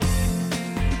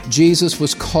Jesus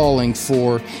was calling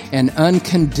for an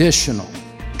unconditional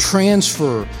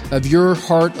transfer of your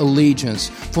heart allegiance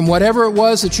from whatever it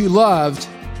was that you loved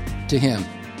to Him.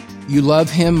 You love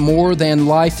Him more than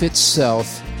life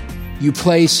itself. You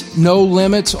place no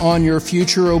limits on your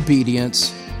future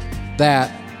obedience.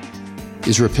 That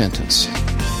is repentance.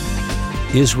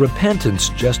 Is repentance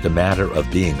just a matter of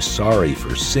being sorry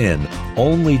for sin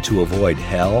only to avoid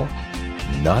hell?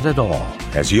 Not at all,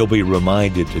 as you'll be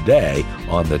reminded today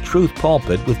on The Truth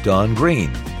Pulpit with Don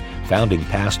Green, founding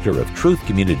pastor of Truth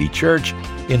Community Church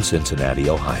in Cincinnati,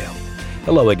 Ohio.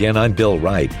 Hello again, I'm Bill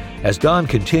Wright. As Don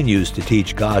continues to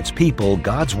teach God's people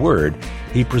God's Word,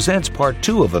 he presents part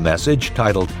 2 of a message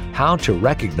titled How to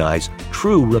Recognize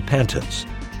True Repentance.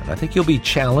 And I think you'll be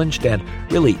challenged and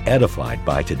really edified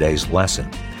by today's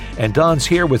lesson. And Don's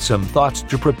here with some thoughts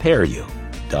to prepare you.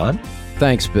 Don?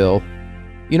 Thanks, Bill.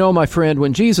 You know, my friend,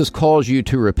 when Jesus calls you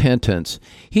to repentance,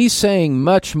 He's saying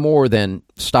much more than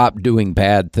stop doing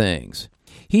bad things.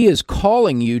 He is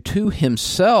calling you to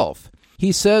Himself.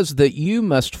 He says that you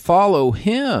must follow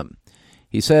Him.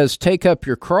 He says, take up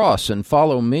your cross and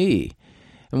follow me.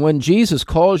 And when Jesus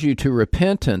calls you to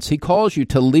repentance, He calls you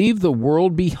to leave the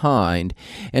world behind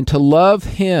and to love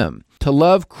Him, to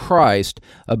love Christ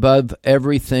above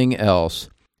everything else.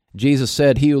 Jesus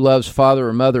said, he who loves father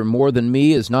or mother more than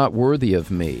me is not worthy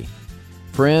of me.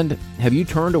 Friend, have you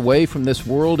turned away from this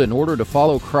world in order to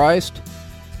follow Christ?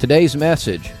 Today's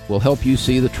message will help you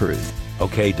see the truth.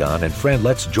 Okay, Don, and friend,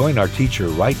 let's join our teacher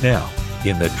right now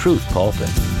in the Truth Pulpit.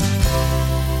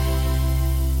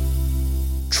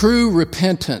 True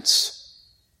repentance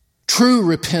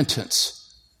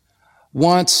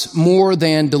wants more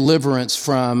than deliverance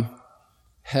from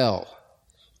hell.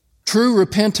 True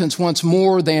repentance wants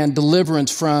more than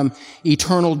deliverance from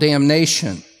eternal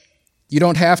damnation. You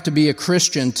don't have to be a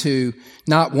Christian to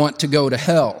not want to go to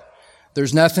hell.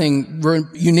 There's nothing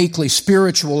uniquely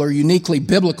spiritual or uniquely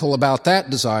biblical about that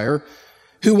desire.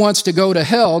 Who wants to go to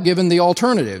hell given the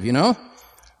alternative, you know?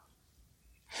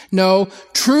 No,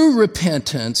 true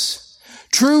repentance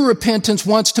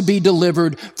wants to be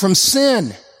delivered from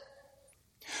sin.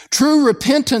 True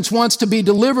repentance wants to be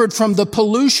delivered from the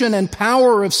pollution and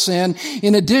power of sin,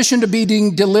 in addition to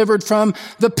being delivered from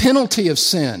the penalty of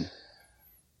sin.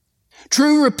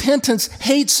 True repentance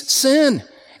hates sin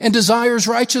and desires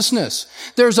righteousness.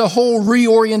 There's a whole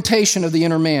reorientation of the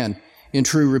inner man in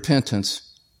true repentance.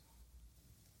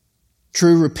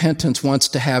 True repentance wants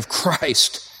to have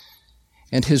Christ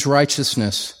and His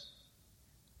righteousness,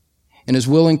 and is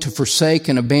willing to forsake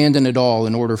and abandon it all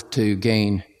in order to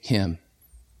gain Him.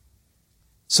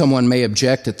 Someone may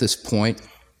object at this point.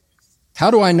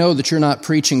 How do I know that you're not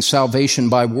preaching salvation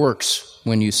by works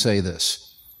when you say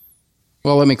this?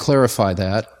 Well, let me clarify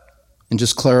that and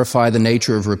just clarify the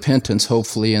nature of repentance,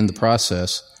 hopefully in the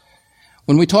process.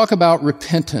 When we talk about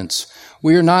repentance,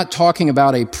 we are not talking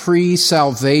about a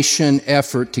pre-salvation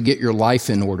effort to get your life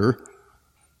in order.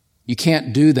 You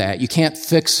can't do that. You can't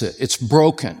fix it. It's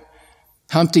broken.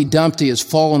 Humpty Dumpty has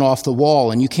fallen off the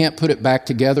wall and you can't put it back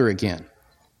together again.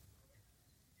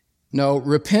 No,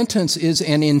 repentance is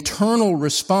an internal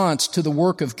response to the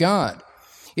work of God.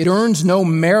 It earns no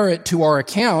merit to our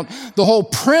account. The whole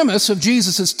premise of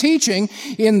Jesus' teaching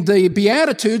in the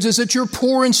Beatitudes is that you're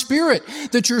poor in spirit,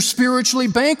 that you're spiritually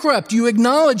bankrupt. You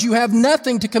acknowledge you have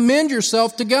nothing to commend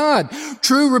yourself to God.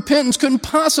 True repentance couldn't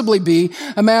possibly be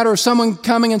a matter of someone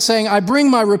coming and saying, I bring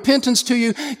my repentance to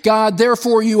you, God,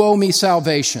 therefore you owe me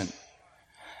salvation.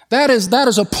 That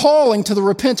is appalling to the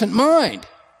repentant mind.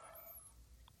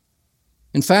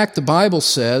 In fact, the Bible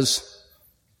says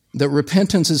that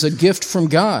repentance is a gift from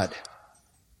God.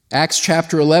 Acts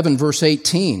chapter 11, verse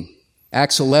 18.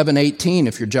 Acts 11:18,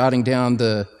 if you're jotting down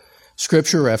the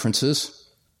scripture references,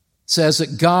 says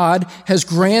that God has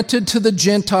granted to the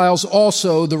Gentiles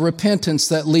also the repentance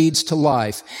that leads to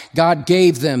life. God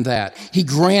gave them that. He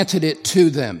granted it to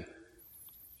them.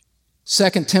 2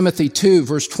 Timothy 2,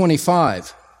 verse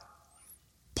 25.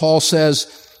 Paul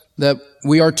says that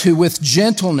we are to, with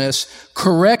gentleness,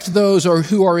 correct those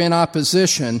who are in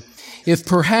opposition, if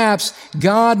perhaps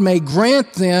God may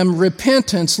grant them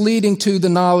repentance leading to the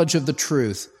knowledge of the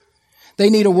truth.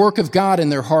 They need a work of God in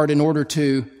their heart in order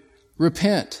to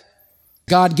repent.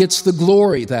 God gets the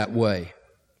glory that way.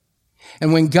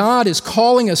 And when God is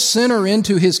calling a sinner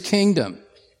into His kingdom,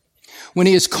 when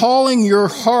He is calling your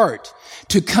heart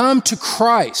to come to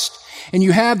Christ, and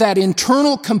you have that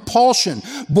internal compulsion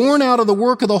born out of the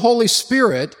work of the Holy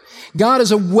Spirit, God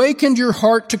has awakened your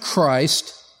heart to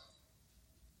Christ.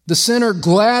 The sinner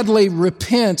gladly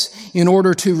repents in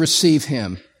order to receive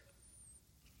Him.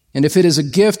 And if it is a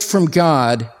gift from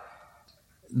God,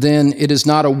 then it is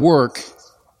not a work,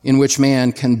 in which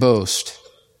man can boast.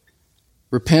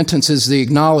 Repentance is the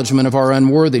acknowledgement of our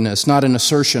unworthiness, not an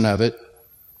assertion of it.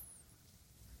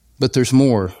 But there's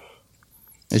more.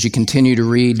 As you continue to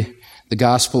read the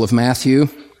Gospel of Matthew,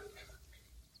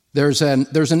 there's an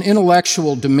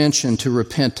intellectual dimension to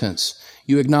repentance.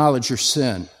 You acknowledge your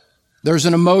sin. There's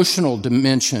an emotional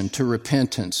dimension to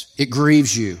repentance. It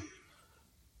grieves you.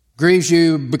 Grieves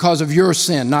you because of your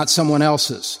sin, not someone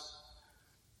else's.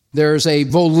 There's a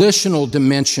volitional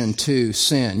dimension to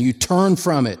sin. You turn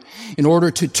from it in order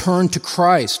to turn to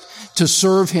Christ, to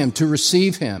serve Him, to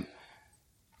receive Him.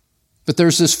 But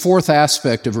there's this fourth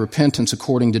aspect of repentance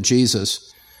according to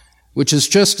Jesus, which is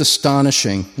just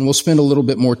astonishing, and we'll spend a little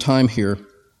bit more time here.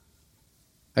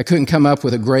 I couldn't come up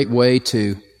with a great way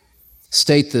to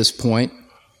state this point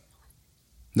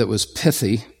that was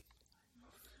pithy.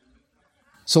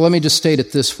 So let me just state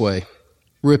it this way.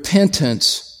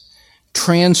 Repentance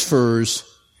transfers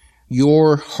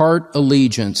your heart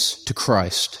allegiance to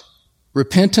Christ.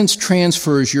 Repentance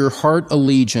transfers your heart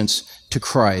allegiance to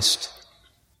Christ.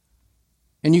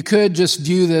 And you could just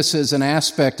view this as an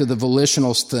aspect of the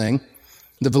volitional thing,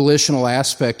 the volitional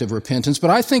aspect of repentance,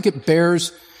 but I think it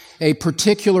bears a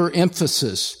particular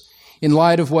emphasis in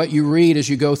light of what you read as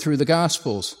you go through the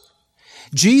Gospels.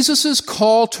 Jesus'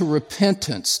 call to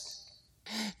repentance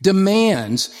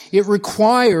demands, it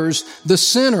requires the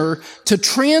sinner to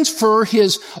transfer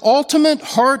his ultimate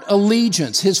heart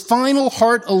allegiance, his final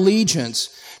heart allegiance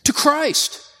to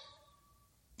Christ.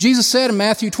 Jesus said in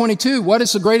Matthew 22, what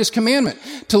is the greatest commandment?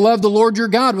 To love the Lord your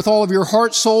God with all of your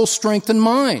heart, soul, strength, and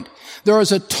mind. There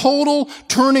is a total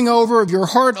turning over of your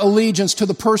heart allegiance to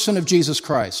the person of Jesus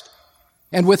Christ.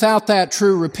 And without that,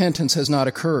 true repentance has not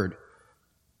occurred.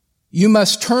 You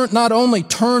must not only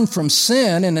turn from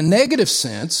sin in a negative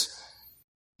sense,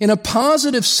 in a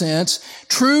positive sense,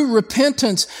 true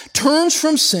repentance turns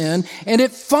from sin and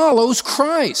it follows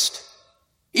Christ.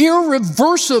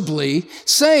 Irreversibly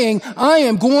saying, I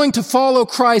am going to follow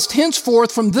Christ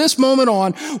henceforth from this moment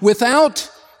on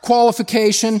without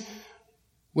qualification,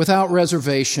 without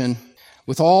reservation,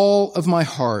 with all of my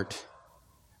heart.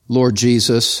 Lord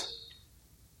Jesus,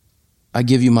 I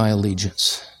give you my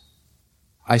allegiance.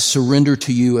 I surrender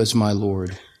to you as my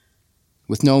Lord.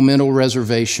 With no mental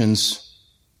reservations,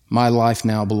 my life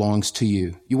now belongs to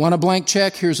you. You want a blank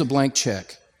check? Here's a blank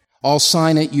check. I'll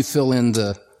sign it. You fill in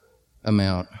the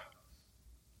amount.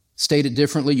 Stated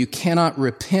differently, you cannot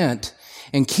repent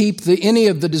and keep any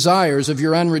of the desires of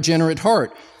your unregenerate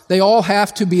heart. They all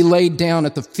have to be laid down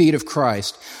at the feet of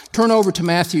Christ. Turn over to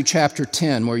Matthew chapter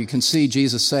 10, where you can see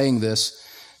Jesus saying this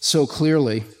so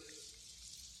clearly.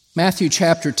 Matthew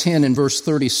chapter 10 and verse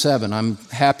 37. I'm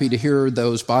happy to hear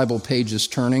those Bible pages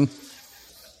turning.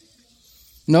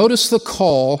 Notice the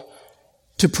call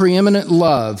to preeminent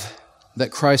love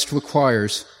that Christ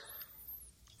requires.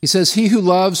 He says, he who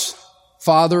loves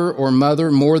father or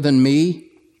mother more than me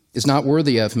is not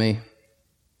worthy of me.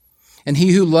 And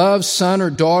he who loves son or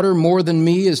daughter more than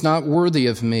me is not worthy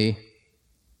of me.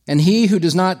 And he who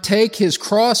does not take his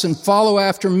cross and follow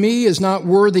after me is not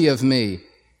worthy of me.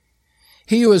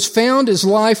 He who has found his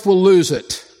life will lose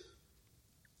it.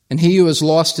 And he who has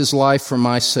lost his life for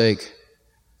my sake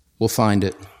will find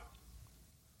it.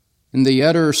 In the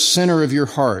utter center of your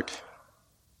heart,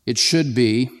 it should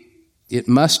be, it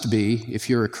must be, if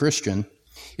you're a Christian,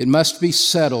 it must be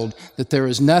settled that there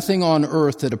is nothing on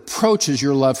earth that approaches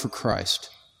your love for Christ.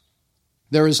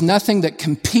 There is nothing that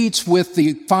competes with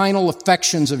the final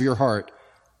affections of your heart.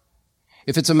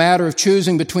 If it's a matter of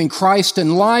choosing between Christ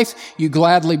and life, you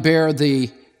gladly bear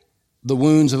the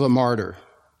wounds of a martyr.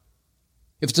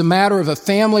 If it's a matter of a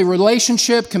family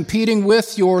relationship competing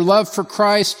with your love for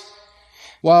Christ,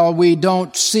 while we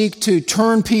don't seek to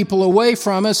turn people away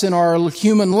from us in our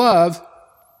human love,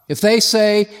 if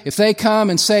they come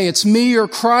and say, it's me or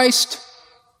Christ,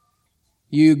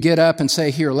 you get up and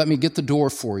say, here, let me get the door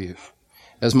for you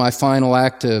as my final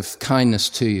act of kindness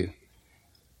to you,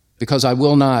 because I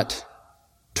will not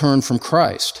turn from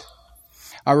Christ.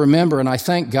 I remember, and I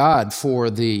thank God for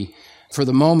the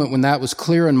moment when that was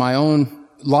clear in my own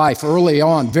life, early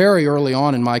on, very early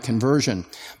on in my conversion.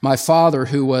 My father,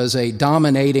 who was a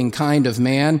dominating kind of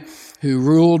man, who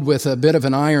ruled with a bit of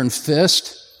an iron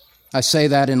fist, I say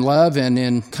that in love and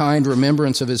in kind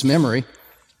remembrance of his memory.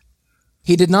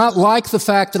 He did not like the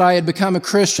fact that I had become a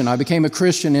Christian. I became a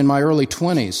Christian in my early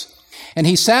 20s. And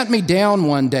he sat me down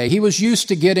one day. He was used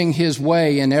to getting his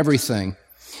way in everything.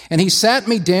 And he sat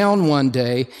me down one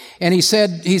day and he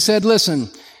said, listen,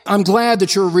 I'm glad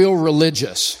that you're real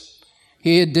religious.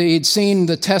 He'd seen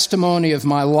the testimony of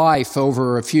my life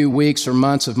over a few weeks or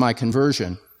months of my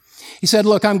conversion. He said,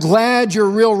 look, I'm glad you're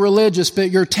real religious,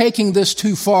 but you're taking this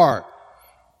too far.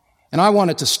 And I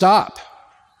want it to stop.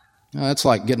 Now, that's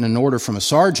like getting an order from a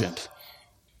sergeant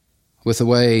with the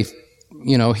way,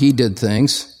 he did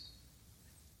things.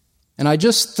 And I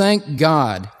just thank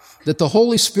God that the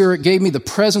Holy Spirit gave me the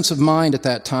presence of mind at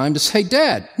that time to say,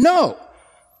 Dad, no,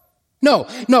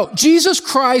 Jesus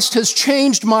Christ has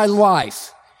changed my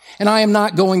life, and I am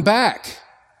not going back.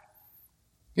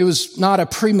 It was not a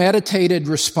premeditated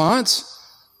response,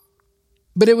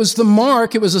 but it was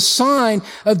it was a sign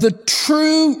of the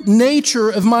true nature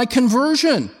of my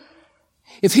conversion.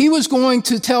 If he was going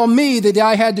to tell me that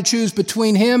I had to choose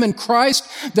between him and Christ,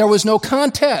 there was no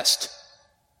contest.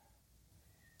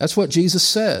 That's what Jesus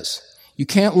says. You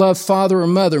can't love father or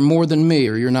mother more than me,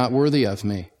 or you're not worthy of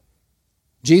me.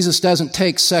 Jesus doesn't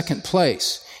take second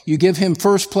place. You give him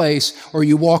first place, or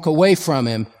you walk away from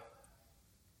him.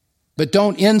 But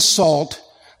don't insult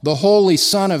the Holy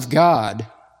Son of God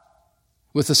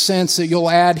with the sense that you'll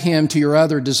add him to your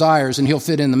other desires and he'll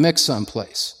fit in the mix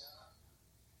someplace.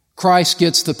 Christ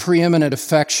gets the preeminent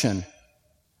affection,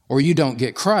 or you don't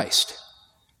get Christ.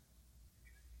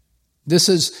 This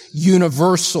is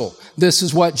universal. This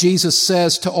is what Jesus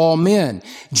says to all men.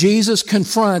 Jesus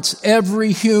confronts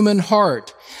every human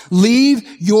heart.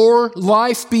 Leave your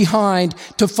life behind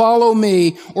to follow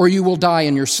me, or you will die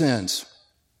in your sins.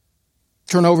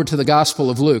 Turn over to the Gospel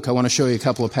of Luke. I want to show you a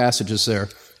couple of passages there.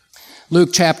 Luke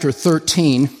chapter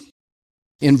 13,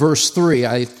 in verse 3.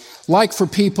 I like for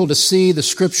people to see the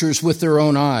Scriptures with their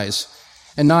own eyes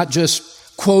and not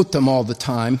just quote them all the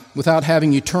time without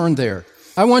having you turn there.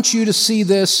 I want you to see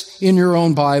this in your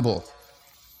own Bible.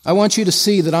 I want you to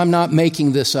see that I'm not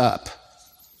making this up.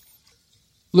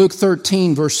 Luke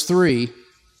 13, verse 3,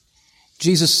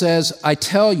 Jesus says, I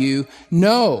tell you,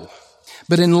 no,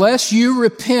 but unless you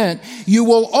repent, you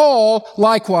will all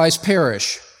likewise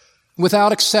perish.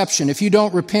 Without exception, if you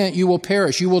don't repent, you will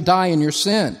perish. You will die in your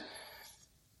sin.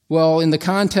 Well, in the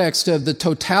context of the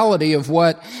totality of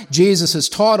what Jesus has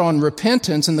taught on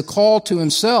repentance and the call to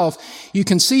himself, you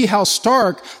can see how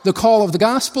stark the call of the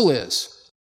gospel is.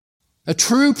 A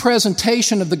true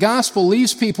presentation of the gospel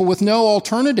leaves people with no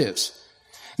alternatives.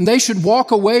 And they should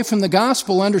walk away from the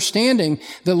gospel understanding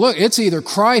that, look, it's either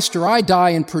Christ or I die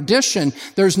in perdition.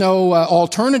 There's no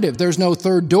alternative. There's no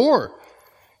third door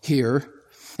here.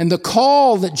 And the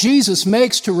call that Jesus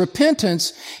makes to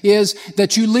repentance is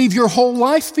that you leave your whole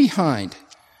life behind,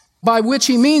 by which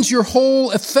he means your whole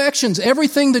affections,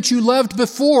 everything that you loved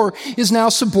before is now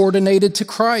subordinated to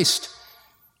Christ.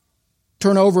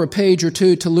 Turn over a page or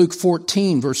two to Luke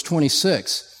 14, verse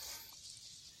 26.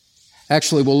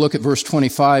 Actually, we'll look at verse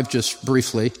 25 just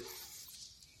briefly.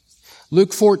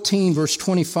 Luke 14, verse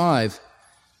 25.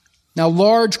 Now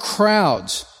large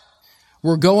crowds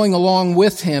were going along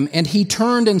with him, and he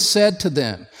turned and said to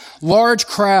them, large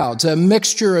crowds, a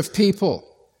mixture of people.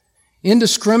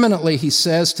 Indiscriminately, he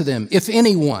says to them, if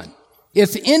anyone,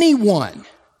 this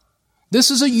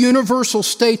is a universal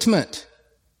statement.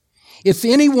 If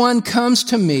anyone comes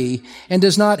to me and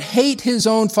does not hate his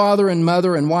own father and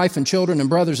mother and wife and children and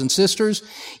brothers and sisters,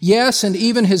 yes, and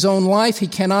even his own life, he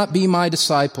cannot be my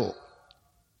disciple.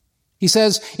 He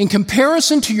says, in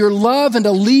comparison to your love and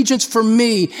allegiance for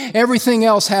me, everything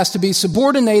else has to be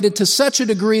subordinated to such a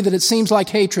degree that it seems like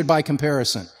hatred by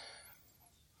comparison.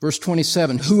 Verse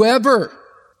 27, whoever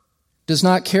does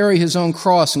not carry his own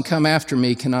cross and come after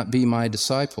me cannot be my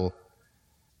disciple.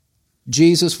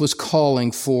 Jesus was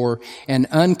calling for an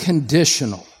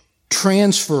unconditional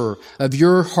transfer of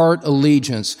your heart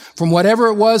allegiance from whatever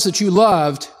it was that you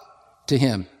loved to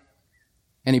him.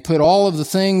 And he put all of the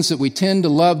things that we tend to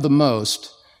love the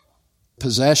most,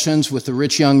 possessions with the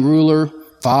rich young ruler,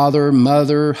 father,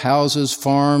 mother, houses,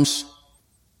 farms,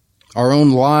 our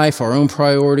own life, our own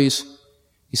priorities.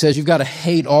 He says you've got to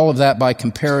hate all of that by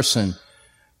comparison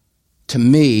to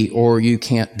me, or you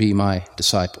can't be my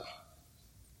disciple.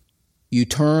 You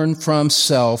turn from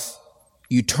self,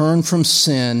 you turn from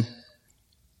sin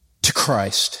to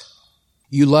Christ.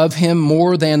 You love him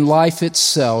more than life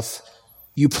itself.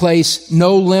 You place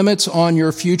no limits on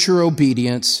your future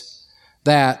obedience.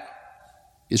 That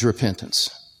is repentance.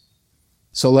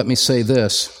 So let me say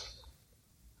this.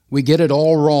 We get it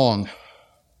all wrong.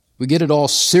 We get it all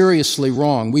seriously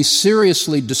wrong. We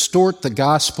seriously distort the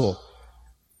gospel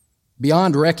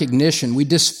beyond recognition. We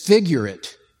disfigure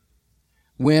it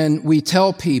when we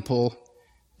tell people,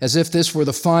 as if this were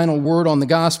the final word on the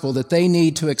gospel, that they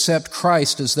need to accept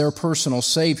Christ as their personal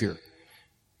Savior.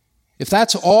 If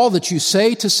that's all that you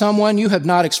say to someone, you have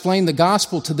not explained the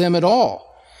gospel to them at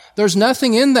all. There's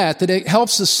nothing in that it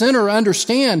helps the sinner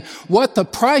understand what the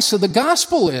price of the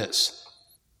gospel is.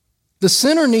 The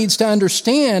sinner needs to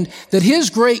understand that his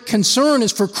great concern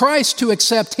is for Christ to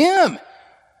accept him.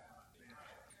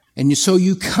 And so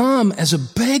you come as a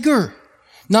beggar,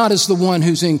 not as the one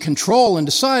who's in control and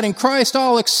deciding, Christ,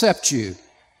 I'll accept you.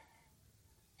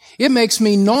 It makes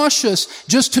me nauseous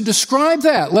just to describe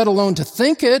that, let alone to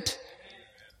think it.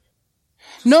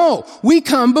 No, we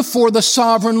come before the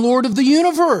sovereign Lord of the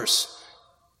universe.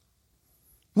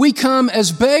 We come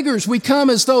as beggars. We come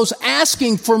as those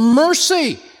asking for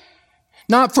mercy,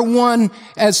 not for one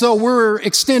as though we're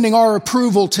extending our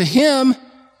approval to him.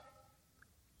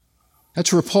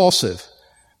 That's repulsive.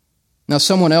 Now,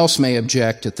 someone else may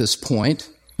object at this point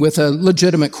with a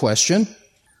legitimate question,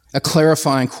 a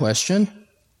clarifying question.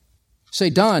 Say,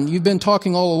 Don, you've been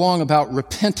talking all along about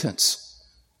repentance.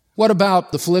 What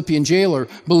about the Philippian jailer?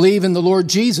 Believe in the Lord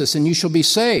Jesus and you shall be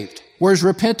saved. Where's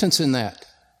repentance in that?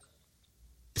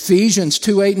 Ephesians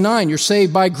 2:8-9, you're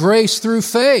saved by grace through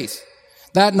faith,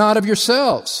 that not of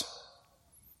yourselves.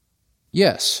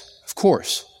 Yes, of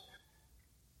course.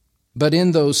 But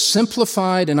in those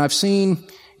simplified, and I've seen,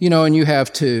 and you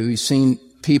have too, you've seen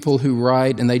people who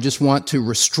write and they just want to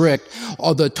restrict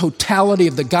all the totality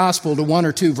of the gospel to one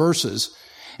or two verses,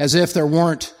 as if there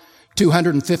weren't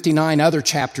 259 other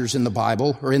chapters in the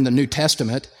Bible or in the New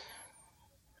Testament.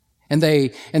 And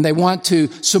they want to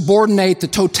subordinate the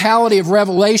totality of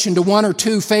Revelation to one or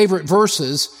two favorite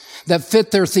verses that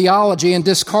fit their theology and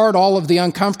discard all of the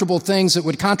uncomfortable things that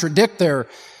would contradict their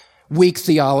weak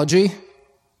theology.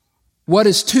 What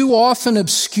is too often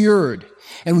obscured,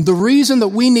 and the reason that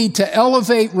we need to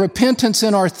elevate repentance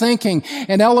in our thinking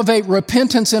and elevate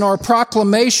repentance in our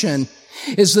proclamation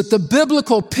is that the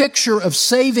biblical picture of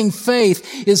saving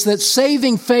faith is that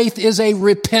saving faith is a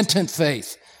repentant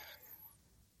faith.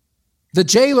 The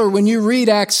jailer, when you read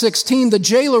Acts 16, the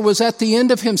jailer was at the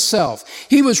end of himself.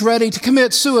 He was ready to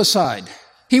commit suicide.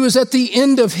 He was at the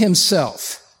end of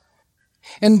himself.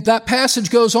 And that passage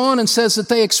goes on and says that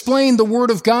they explained the Word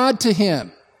of God to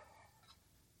him.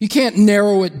 You can't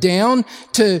narrow it down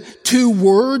to two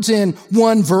words in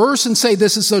one verse and say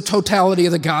this is the totality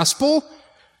of the gospel.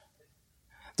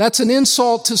 That's an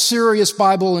insult to serious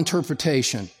Bible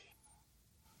interpretation.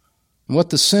 And what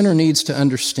the sinner needs to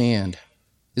understand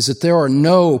is that there are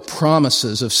no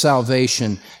promises of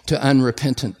salvation to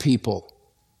unrepentant people.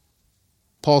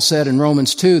 Paul said in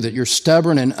Romans 2 that your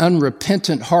stubborn and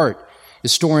unrepentant heart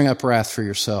is storing up wrath for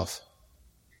yourself.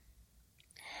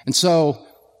 And so,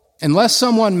 unless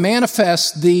someone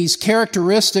manifests these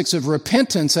characteristics of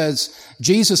repentance as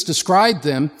Jesus described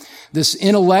them, this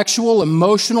intellectual,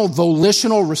 emotional,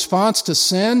 volitional response to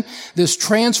sin, this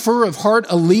transfer of heart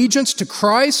allegiance to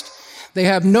Christ, they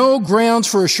have no grounds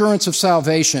for assurance of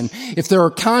salvation if they're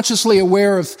consciously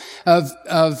aware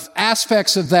of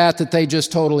aspects of that they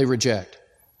just totally reject.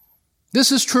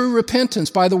 This is true repentance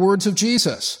by the words of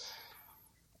Jesus.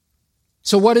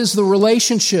 So what is the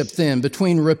relationship then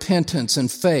between repentance and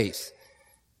faith?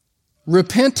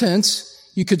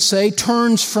 Repentance, you could say,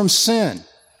 turns from sin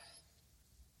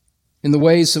in the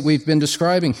ways that we've been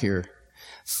describing here.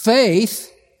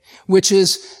 Faith, which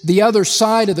is the other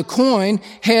side of the coin,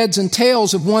 heads and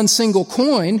tails of one single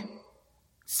coin,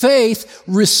 faith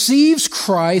receives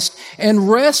Christ and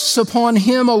rests upon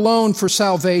Him alone for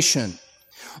salvation.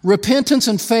 Repentance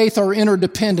and faith are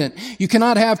interdependent. You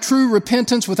cannot have true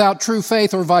repentance without true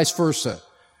faith or vice versa.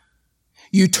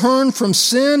 You turn from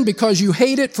sin because you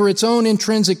hate it for its own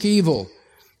intrinsic evil.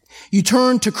 You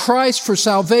turn to Christ for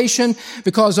salvation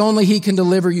because only He can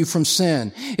deliver you from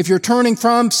sin. If you're turning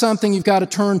from something, you've got to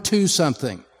turn to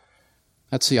something.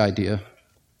 That's the idea.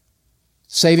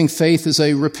 Saving faith is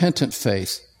a repentant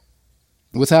faith.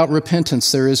 Without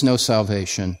repentance, there is no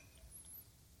salvation.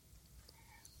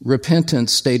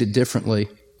 Repentance, stated differently,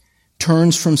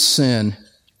 turns from sin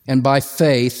and by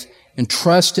faith and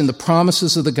trust in the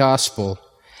promises of the gospel,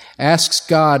 asks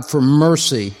God for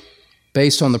mercy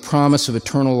based on the promise of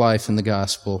eternal life in the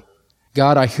gospel.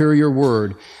 God, I hear your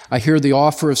word. I hear the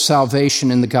offer of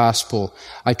salvation in the gospel.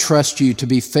 I trust you to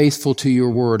be faithful to your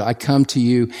word. I come to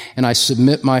you and I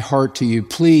submit my heart to you.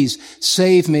 Please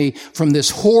save me from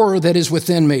this horror that is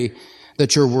within me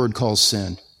that your word calls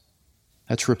sin.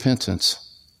 That's repentance.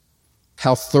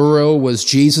 How thorough was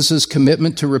Jesus'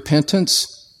 commitment to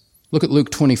repentance? Look at Luke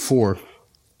 24.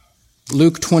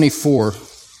 Luke 24.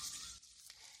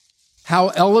 How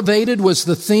elevated was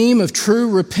the theme of true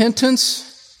repentance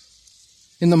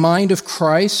in the mind of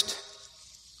Christ?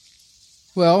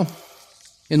 Well,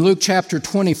 in Luke chapter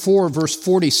 24, verse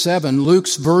 47,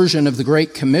 Luke's version of the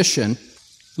Great Commission,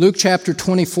 Luke chapter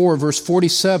 24, verse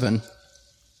 47,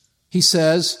 he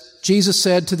says, Jesus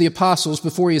said to the apostles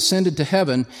before he ascended to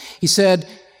heaven, he said,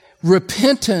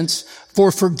 repentance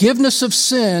for forgiveness of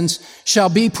sins shall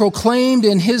be proclaimed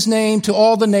in his name to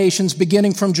all the nations,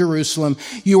 beginning from Jerusalem.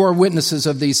 You are witnesses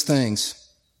of these things.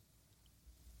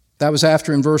 That was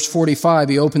after in verse 45,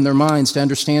 he opened their minds to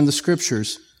understand the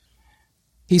Scriptures.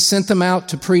 He sent them out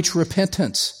to preach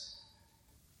repentance.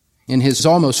 In his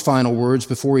almost final words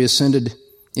before he ascended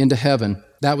into heaven,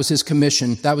 that was his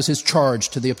commission, that was his charge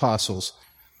to the apostles.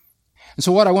 And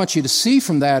so what I want you to see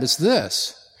from that is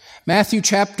this. Matthew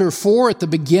chapter 4, at the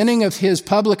beginning of his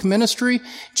public ministry,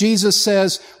 Jesus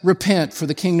says, repent, for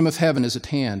the kingdom of heaven is at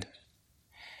hand.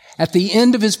 At the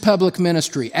end of his public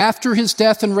ministry, after his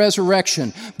death and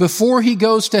resurrection, before he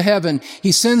goes to heaven,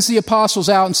 he sends the apostles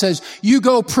out and says, you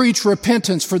go preach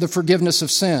repentance for the forgiveness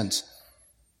of sins.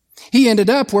 He ended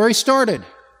up where he started.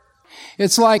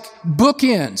 It's like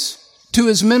bookends to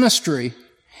his ministry,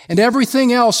 and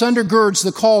everything else undergirds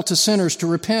the call to sinners to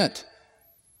repent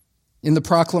in the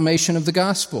proclamation of the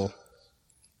gospel.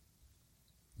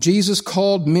 Jesus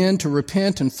called men to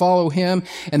repent and follow him,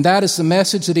 and that is the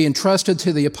message that he entrusted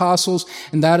to the apostles,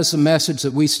 and that is the message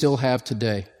that we still have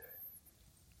today.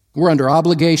 We're under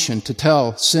obligation to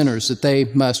tell sinners that they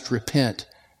must repent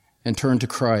and turn to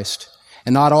Christ,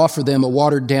 and not offer them a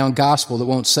watered-down gospel that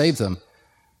won't save them.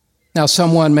 Now,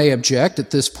 someone may object at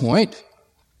this point.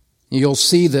 You'll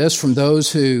see this from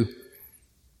those who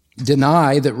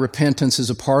deny that repentance is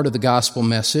a part of the gospel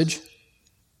message.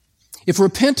 If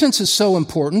repentance is so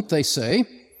important, they say,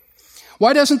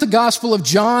 why doesn't the Gospel of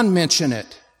John mention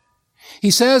it?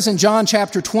 He says in John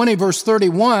chapter 20, verse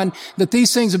 31, that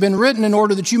these things have been written in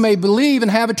order that you may believe and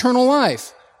have eternal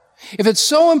life. If it's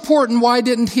so important, why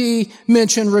didn't he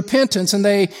mention repentance? And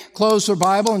they close their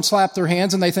Bible and slap their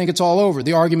hands and they think it's all over.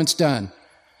 The argument's done.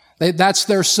 That's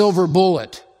their silver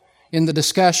bullet in the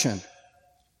discussion.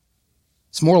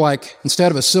 It's more like,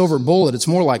 instead of a silver bullet, it's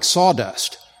more like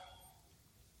sawdust.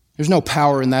 There's no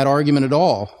power in that argument at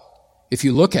all, if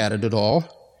you look at it at all.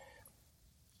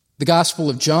 The Gospel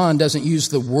of John doesn't use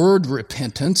the word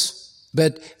repentance,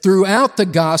 but throughout the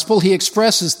Gospel, he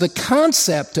expresses the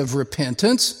concept of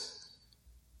repentance.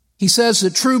 He says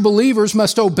that true believers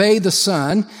must obey the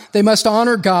Son, they must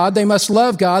honor God, they must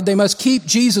love God, they must keep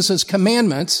Jesus'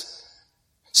 commandments.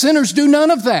 Sinners do none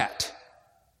of that.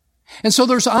 And so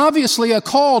there's obviously a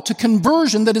call to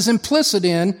conversion that is implicit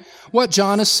in what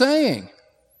John is saying.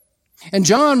 And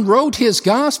John wrote his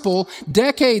gospel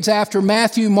decades after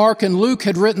Matthew, Mark, and Luke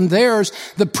had written theirs.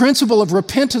 The principle of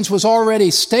repentance was already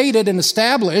stated and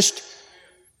established.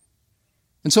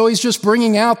 And so he's just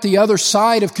bringing out the other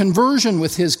side of conversion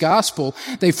with his gospel.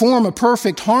 They form a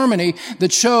perfect harmony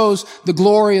that shows the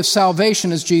glory of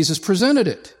salvation as Jesus presented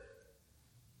it.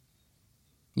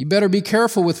 You better be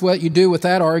careful with what you do with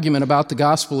that argument about the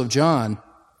Gospel of John,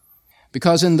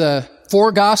 because in the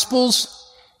four Gospels,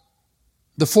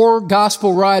 the four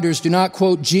Gospel writers do not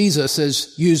quote Jesus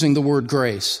as using the word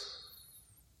grace.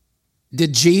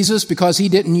 Did Jesus, because he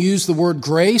didn't use the word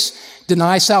grace,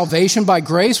 deny salvation by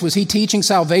grace? Was he teaching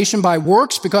salvation by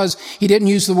works because he didn't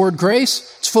use the word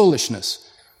grace? It's foolishness.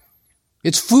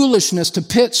 It's foolishness to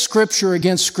pit Scripture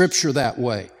against Scripture that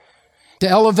way, to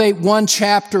elevate one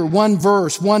chapter, one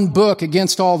verse, one book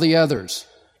against all the others.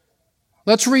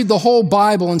 Let's read the whole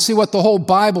Bible and see what the whole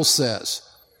Bible says.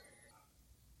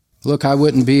 Look, I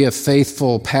wouldn't be a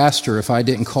faithful pastor if I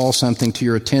didn't call something to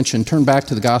your attention. Turn back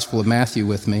to the Gospel of Matthew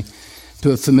with me, to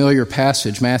a familiar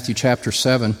passage, Matthew chapter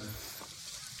 7.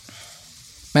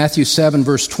 Matthew 7,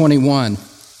 verse 21.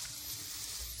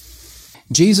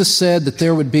 Jesus said that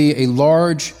there would be a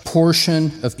large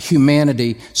portion of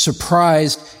humanity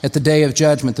surprised at the day of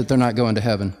judgment that they're not going to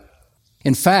heaven.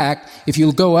 In fact, if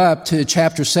you go up to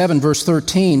chapter 7, verse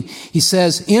 13, he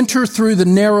says, enter through the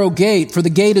narrow gate, for the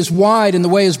gate is wide and the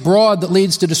way is broad that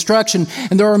leads to destruction,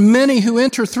 and there are many who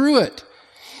enter through it.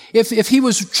 If he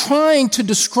was trying to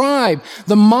describe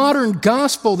the modern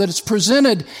gospel that is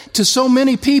presented to so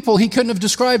many people, he couldn't have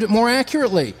described it more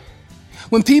accurately.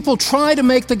 When people try to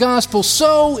make the gospel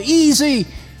so easy,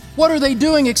 what are they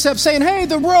doing except saying, hey,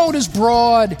 the road is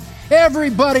broad,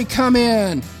 everybody come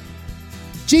in.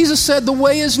 Jesus said the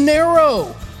way is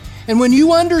narrow. And when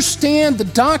you understand the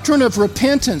doctrine of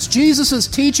repentance, Jesus'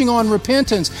 teaching on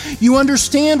repentance, you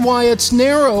understand why it's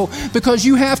narrow, because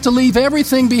you have to leave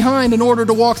everything behind in order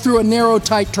to walk through a narrow,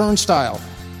 tight turnstile.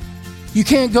 You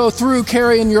can't go through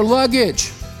carrying your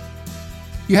luggage.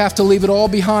 You have to leave it all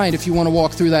behind if you want to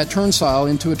walk through that turnstile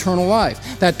into eternal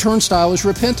life. That turnstile is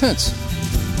repentance.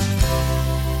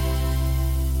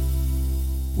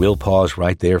 We'll pause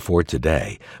right there for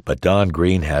today, but Don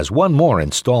Green has one more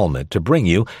installment to bring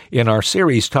you in our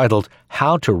series titled,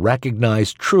 How to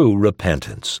Recognize True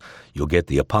Repentance. You'll get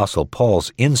the Apostle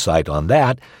Paul's insight on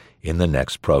that in the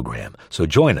next program. So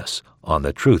join us on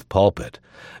The Truth Pulpit.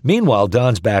 Meanwhile,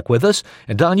 Don's back with us,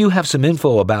 and Don, you have some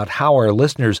info about how our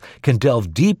listeners can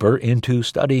delve deeper into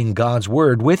studying God's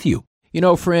Word with you. You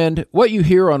know, friend, what you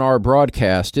hear on our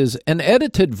broadcast is an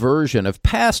edited version of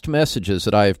past messages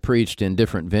that I have preached in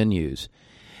different venues.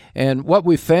 And what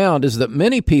we found is that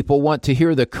many people want to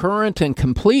hear the current and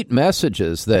complete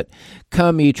messages that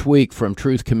come each week from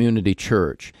Truth Community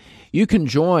Church. You can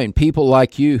join people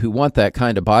like you who want that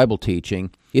kind of Bible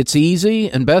teaching. It's easy,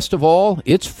 and best of all,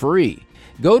 it's free.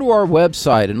 Go to our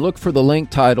website and look for the link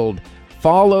titled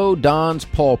Follow Don's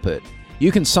Pulpit.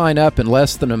 You can sign up in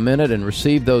less than a minute and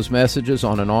receive those messages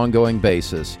on an ongoing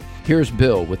basis. Here's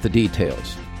Bill with the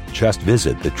details. Just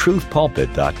visit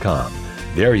thetruthpulpit.com.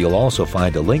 There you'll also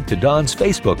find a link to Don's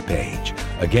Facebook page.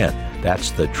 Again,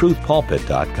 that's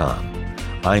thetruthpulpit.com.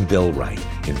 I'm Bill Wright,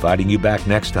 inviting you back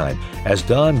next time as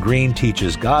Don Green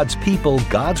teaches God's people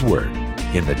God's Word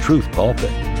in the Truth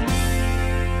Pulpit.